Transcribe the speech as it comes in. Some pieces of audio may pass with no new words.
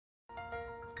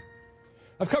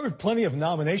I've covered plenty of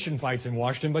nomination fights in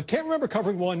Washington, but can't remember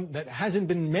covering one that hasn't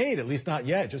been made, at least not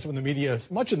yet. Just when the media,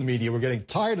 much of the media, were getting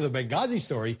tired of the Benghazi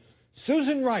story,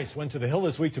 Susan Rice went to the Hill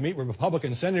this week to meet with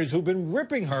Republican senators who've been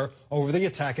ripping her over the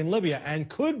attack in Libya and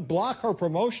could block her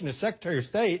promotion as Secretary of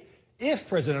State if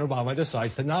President Obama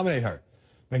decides to nominate her.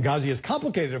 Benghazi is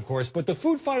complicated, of course, but the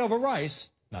food fight over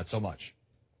Rice, not so much.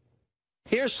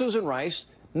 Here's Susan Rice.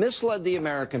 Misled the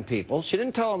American people. She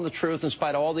didn't tell them the truth in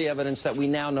spite of all the evidence that we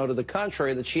now know to the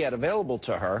contrary that she had available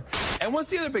to her. And what's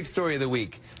the other big story of the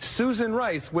week? Susan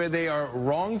Rice, where they are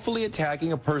wrongfully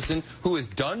attacking a person who has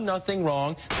done nothing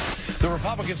wrong. The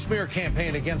Republican smear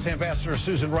campaign against Ambassador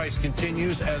Susan Rice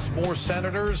continues as more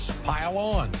senators pile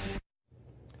on.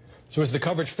 So is the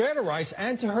coverage fair to Rice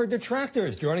and to her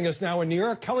detractors? Joining us now in New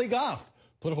York, Kelly Goff,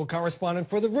 political correspondent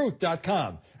for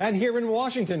TheRoot.com. And here in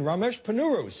Washington, Ramesh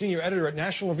Ponnuru, senior editor at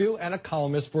National Review and a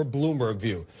columnist for Bloomberg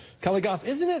View. Kelly Goff,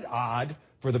 isn't it odd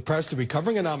for the press to be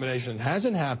covering a nomination that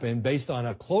hasn't happened based on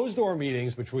a closed-door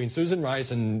meetings between Susan Rice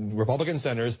and Republican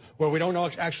senators where we don't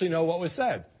actually know what was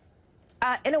said?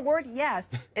 In a word, yes.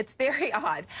 It's very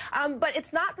odd. But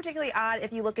it's not particularly odd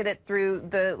if you look at it through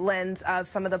the lens of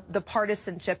some of the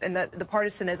partisanship and the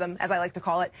partisanism, as I like to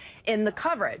call it, in the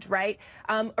coverage, right?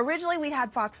 Originally, we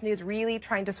had Fox News really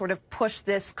trying to sort of push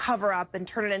this cover-up and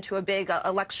turn it into a big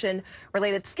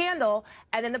election-related scandal.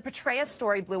 And then the Petraeus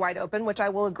story blew wide open, which I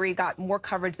will agree got more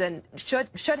coverage than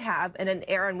should have in an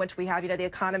era in which we have, the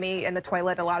economy and the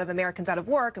toilet, a lot of Americans out of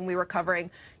work, and we were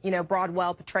covering,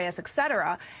 Broadwell, Petraeus, et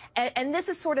cetera. And this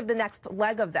is sort of the next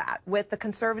leg of that, with the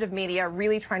conservative media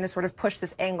really trying to sort of push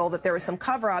this angle that there was some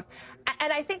cover-up.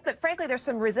 And I think that, frankly, there's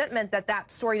some resentment that that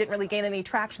story didn't really gain any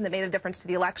traction that made a difference to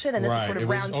the election, and this is sort of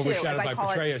round two. It was overshadowed by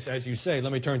Petraeus, as you say.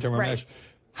 Let me turn to Ramesh. Right.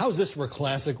 How's this for a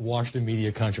classic Washington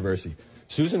media controversy?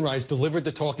 Susan Rice delivered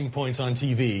the talking points on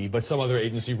TV, but some other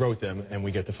agency wrote them, and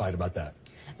we get to fight about that.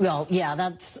 Well, yeah,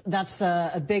 that's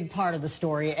a big part of the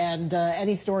story, and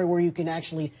any story where you can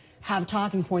actually have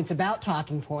talking points about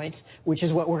talking points, which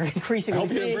is what we're increasingly seeing. I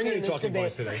hope you didn't bring any talking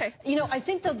points today. Okay. I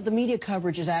think that the media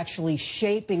coverage is actually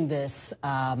shaping this,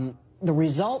 the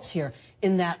results here,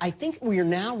 in that I think we are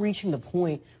now reaching the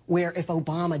point where if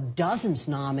Obama doesn't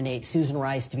nominate Susan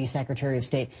Rice to be Secretary of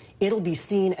State, it'll be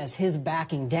seen as his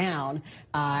backing down,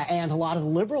 and a lot of the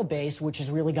liberal base, which has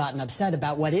really gotten upset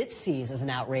about what it sees as an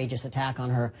outrageous attack on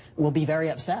her, will be very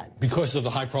upset. Because of the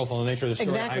high-profile nature of the story.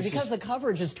 Exactly, because the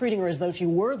coverage is treating her as though she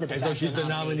were the as though she's the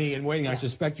nominee in waiting. Yeah. I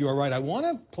suspect you are right. I want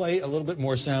to play a little bit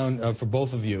more sound for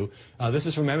both of you. This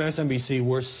is from MSNBC,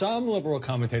 where some liberal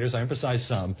commentators, I emphasize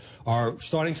some, are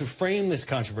starting to frame this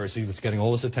controversy that's getting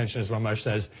all this attention, as Ramesh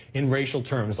says, in racial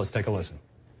terms. Let's take a listen.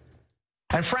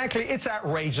 And frankly, it's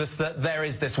outrageous that there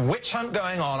is this witch hunt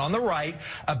going on the right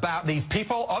about these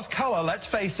people of color, let's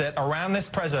face it, around this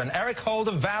president. Eric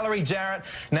Holder, Valerie Jarrett,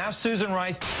 now Susan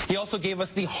Rice. He also gave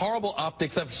us the horrible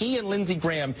optics of he and Lindsey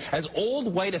Graham as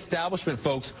old white establishment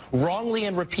folks wrongly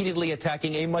and repeatedly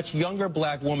attacking a much younger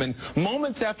black woman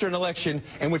moments after an election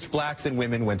in which blacks and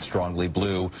women went strongly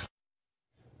blue.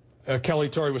 Kelly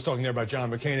Torrey was talking there about John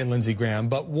McCain and Lindsey Graham,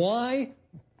 but why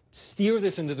steer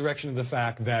this in the direction of the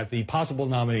fact that the possible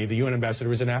nominee, the UN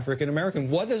ambassador, is an African-American?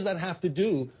 What does that have to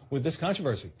do with this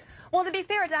controversy? Well, to be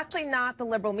fair, it's actually not the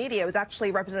liberal media. It was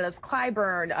actually Representatives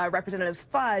Clyburn, Representatives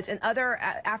Fudge, and other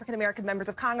African-American members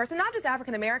of Congress, and not just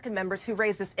African-American members who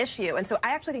raised this issue. And so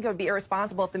I actually think it would be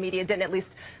irresponsible if the media didn't at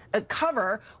least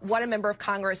cover what a member of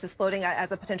Congress is floating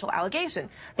as a potential allegation.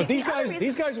 But these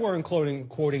guys weren't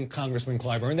quoting Congressman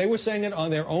Clyburn. They were saying it on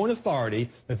their own authority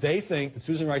that they think that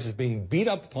Susan Rice is being beat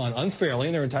up upon unfairly,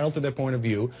 and they're entitled to their point of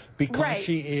view because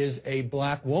she is a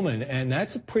black woman, and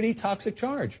that's a pretty toxic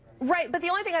charge. Right, but the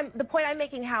only thing the point I'm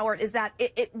making, Howard, is that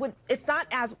it's not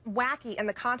as wacky in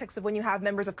the context of when you have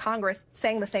members of Congress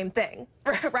saying the same thing,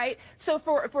 right? So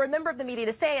for a member of the media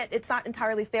to say it, it's not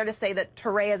entirely fair to say that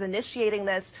Touré is initiating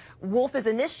this, Wolf is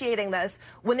initiating this,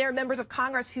 when there are members of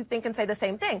Congress who think and say the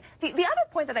same thing. The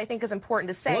other point that I think is important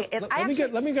to say is let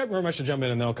me get Ramesh to jump in,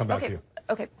 and then I'll come back to you.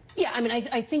 Okay. Yeah, I mean,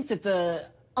 I think that the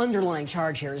underlying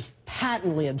charge here is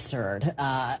patently absurd.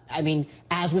 I mean,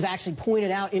 as was actually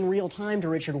pointed out in real time to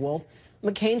Richard Wolff,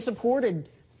 McCain supported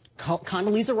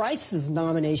Condoleezza Rice's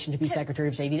nomination to be Secretary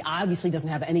of State. He obviously doesn't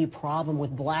have any problem with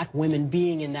black women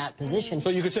being in that position. So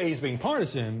you could say he's being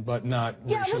partisan, but not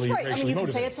racially that's right. I mean, you motivated. can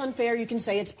say it's unfair, you can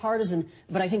say it's partisan,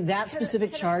 but I think that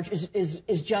specific charge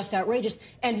is just outrageous.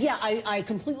 And yeah, I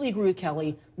completely agree with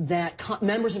Kelly that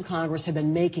members of Congress have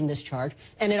been making this charge,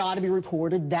 and it ought to be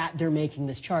reported that they're making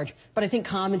this charge. But I think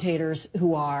commentators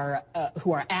who are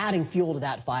adding fuel to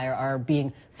that fire are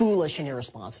being foolish and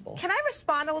irresponsible. Can I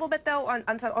respond a little bit, though, on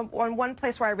one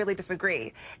place where I really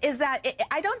disagree, is that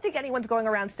I don't think anyone's going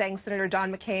around saying Senator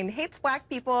John McCain hates black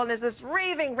people and is this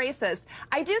raving racist.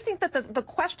 I do think that the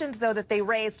questions, though, that they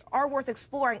raised are worth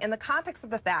exploring in the context of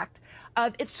the fact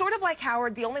of, it's sort of like,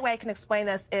 Howard, the only way I can explain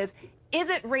this is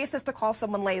it racist to call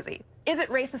someone lazy? Is it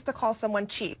racist to call someone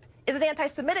cheap? Is it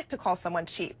anti-Semitic to call someone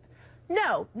cheap?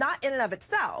 No, not in and of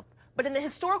itself. But in the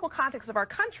historical context of our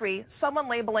country, someone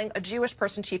labeling a Jewish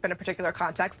person cheap in a particular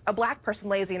context, a black person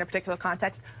lazy in a particular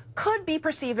context, could be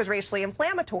perceived as racially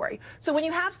inflammatory. So when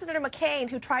you have Senator McCain,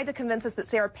 who tried to convince us that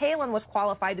Sarah Palin was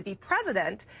qualified to be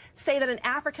president, say that an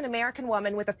African-American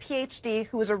woman with a PhD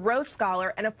who is a Rhodes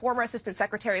Scholar and a former Assistant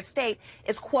Secretary of State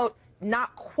is, quote,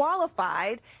 not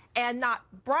qualified and not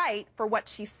bright for what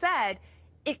she said,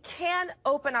 it can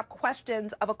open up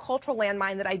questions of a cultural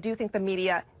landmine that I do think the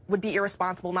media would be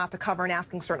irresponsible not to cover and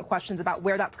asking certain questions about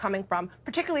where that's coming from,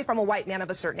 particularly from a white man of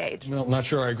a certain age. Well, not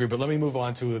sure I agree, but let me move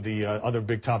on to the other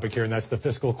big topic here, and that's the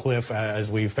fiscal cliff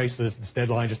as we face this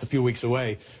deadline just a few weeks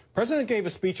away. The President gave a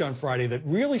speech on Friday that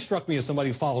really struck me as somebody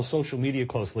who follows social media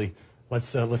closely.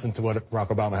 Let's listen to what Barack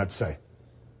Obama had to say.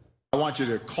 I want you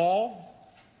to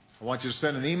call. I want you to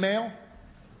send an email,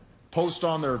 post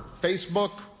on their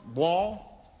Facebook wall.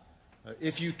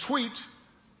 If you tweet,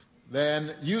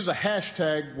 then use a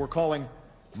hashtag we're calling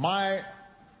My2K.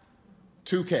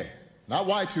 Not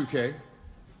Y2K,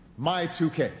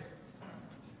 My2K.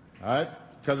 All right?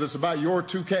 Because it's about your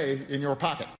 2K in your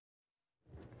pocket.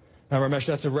 Now, Ramesh,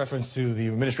 that's a reference to the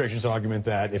administration's argument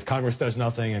that if Congress does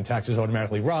nothing and taxes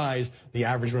automatically rise, the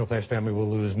average middle-class family will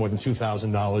lose more than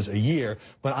 $2,000 a year.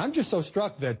 But I'm just so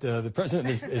struck that the president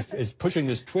is pushing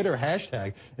this Twitter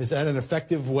hashtag. Is that an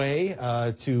effective way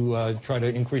to try to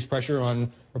increase pressure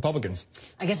on Republicans?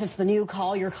 I guess it's the new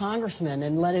call your congressman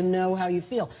and let him know how you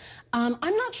feel. I'm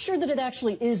not sure that it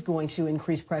actually is going to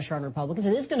increase pressure on Republicans.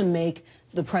 It is going to make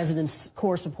the president's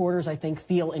core supporters, I think,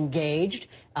 feel engaged,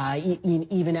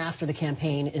 even after the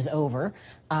campaign is over.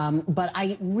 But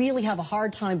I really have a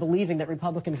hard time believing that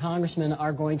Republican congressmen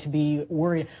are going to be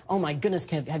worried, oh, my goodness,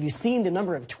 have you seen the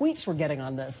number of tweets we're getting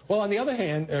on this? Well, on the other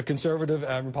hand, conservative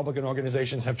Republican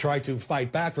organizations have tried to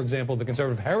fight back. For example, the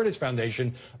Conservative Heritage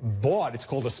Foundation bought, it's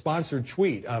called a sponsored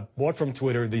tweet, bought from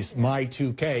Twitter this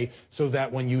My2K, so that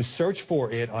when you search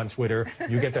for it on Twitter,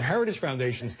 you get the Heritage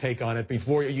Foundation's take on it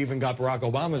before you even got Barack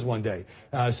Obama's one day.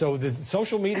 So the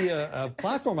social media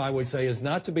platform, I would say, is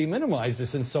not to be minimized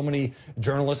since so many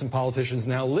journalists and politicians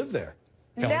now live there.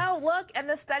 Kelly? No, look, and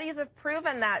the studies have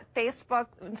proven that Facebook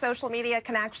and social media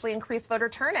can actually increase voter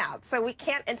turnout, so we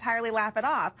can't entirely laugh it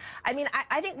off. I mean,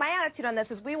 I think my attitude on this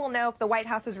is we will know if the White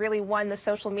House has really won the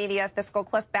social media fiscal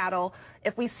cliff battle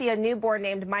if we see a newborn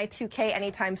named My2K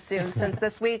anytime soon, since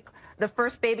this week the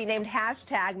first baby named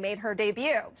hashtag made her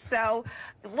debut. So,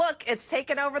 look, it's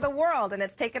taken over the world and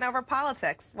it's taken over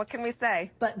politics. What can we say?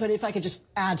 But if I could just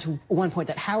add to one point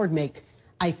that Howard made,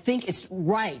 I think it's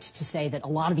right to say that a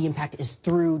lot of the impact is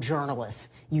through journalists.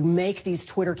 You make these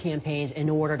Twitter campaigns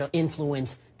in order to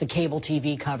influence the cable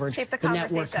TV coverage, the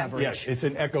network coverage. Yes, it's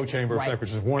an echo chamber effect, which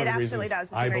is one of the reasons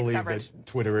I believe that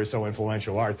Twitter is so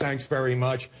influential. All right, thanks very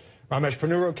much. Ramesh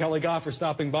Ponnuru, Kelly Goff for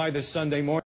stopping by this Sunday morning.